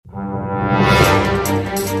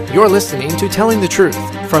You're listening to Telling the Truth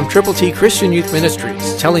from Triple T Christian Youth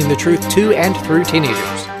Ministries, telling the truth to and through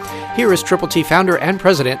teenagers. Here is Triple T founder and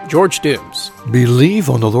president, George Dooms. Believe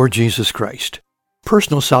on the Lord Jesus Christ.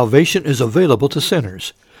 Personal salvation is available to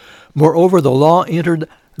sinners. Moreover, the law entered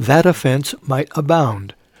that offense might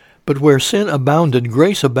abound. But where sin abounded,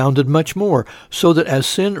 grace abounded much more, so that as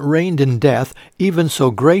sin reigned in death, even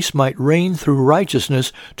so grace might reign through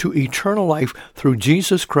righteousness to eternal life through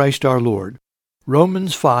Jesus Christ our Lord.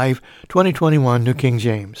 Romans 5:20-21, New King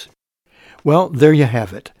James. Well, there you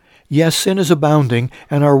have it. Yes, sin is abounding,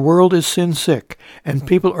 and our world is sin-sick, and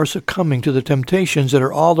people are succumbing to the temptations that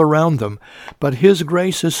are all around them, but His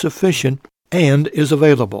grace is sufficient and is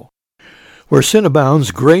available. Where sin abounds,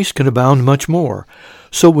 grace can abound much more.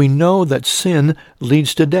 So we know that sin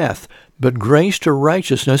leads to death, but grace to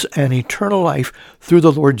righteousness and eternal life through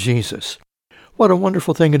the Lord Jesus. What a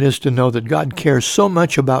wonderful thing it is to know that God cares so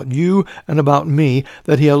much about you and about me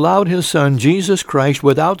that He allowed His Son, Jesus Christ,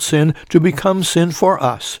 without sin, to become sin for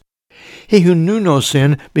us. He who knew no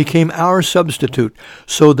sin became our substitute,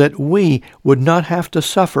 so that we would not have to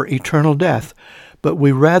suffer eternal death, but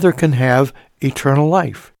we rather can have eternal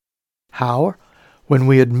life. How? When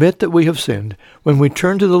we admit that we have sinned, when we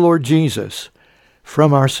turn to the Lord Jesus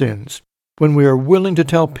from our sins, when we are willing to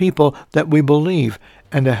tell people that we believe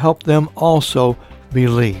and to help them also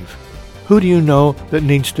believe. Who do you know that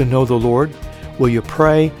needs to know the Lord? Will you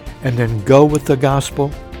pray and then go with the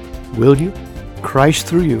gospel? Will you? Christ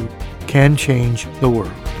through you can change the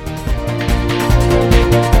world.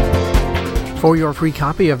 For your free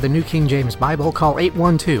copy of the New King James Bible, call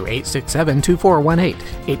 812-867-2418,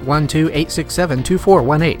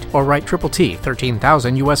 812-867-2418, or write Triple T,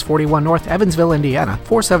 13,000 U.S. 41 North, Evansville, Indiana,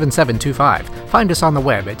 47725. Find us on the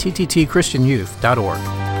web at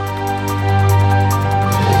tttchristianyouth.org.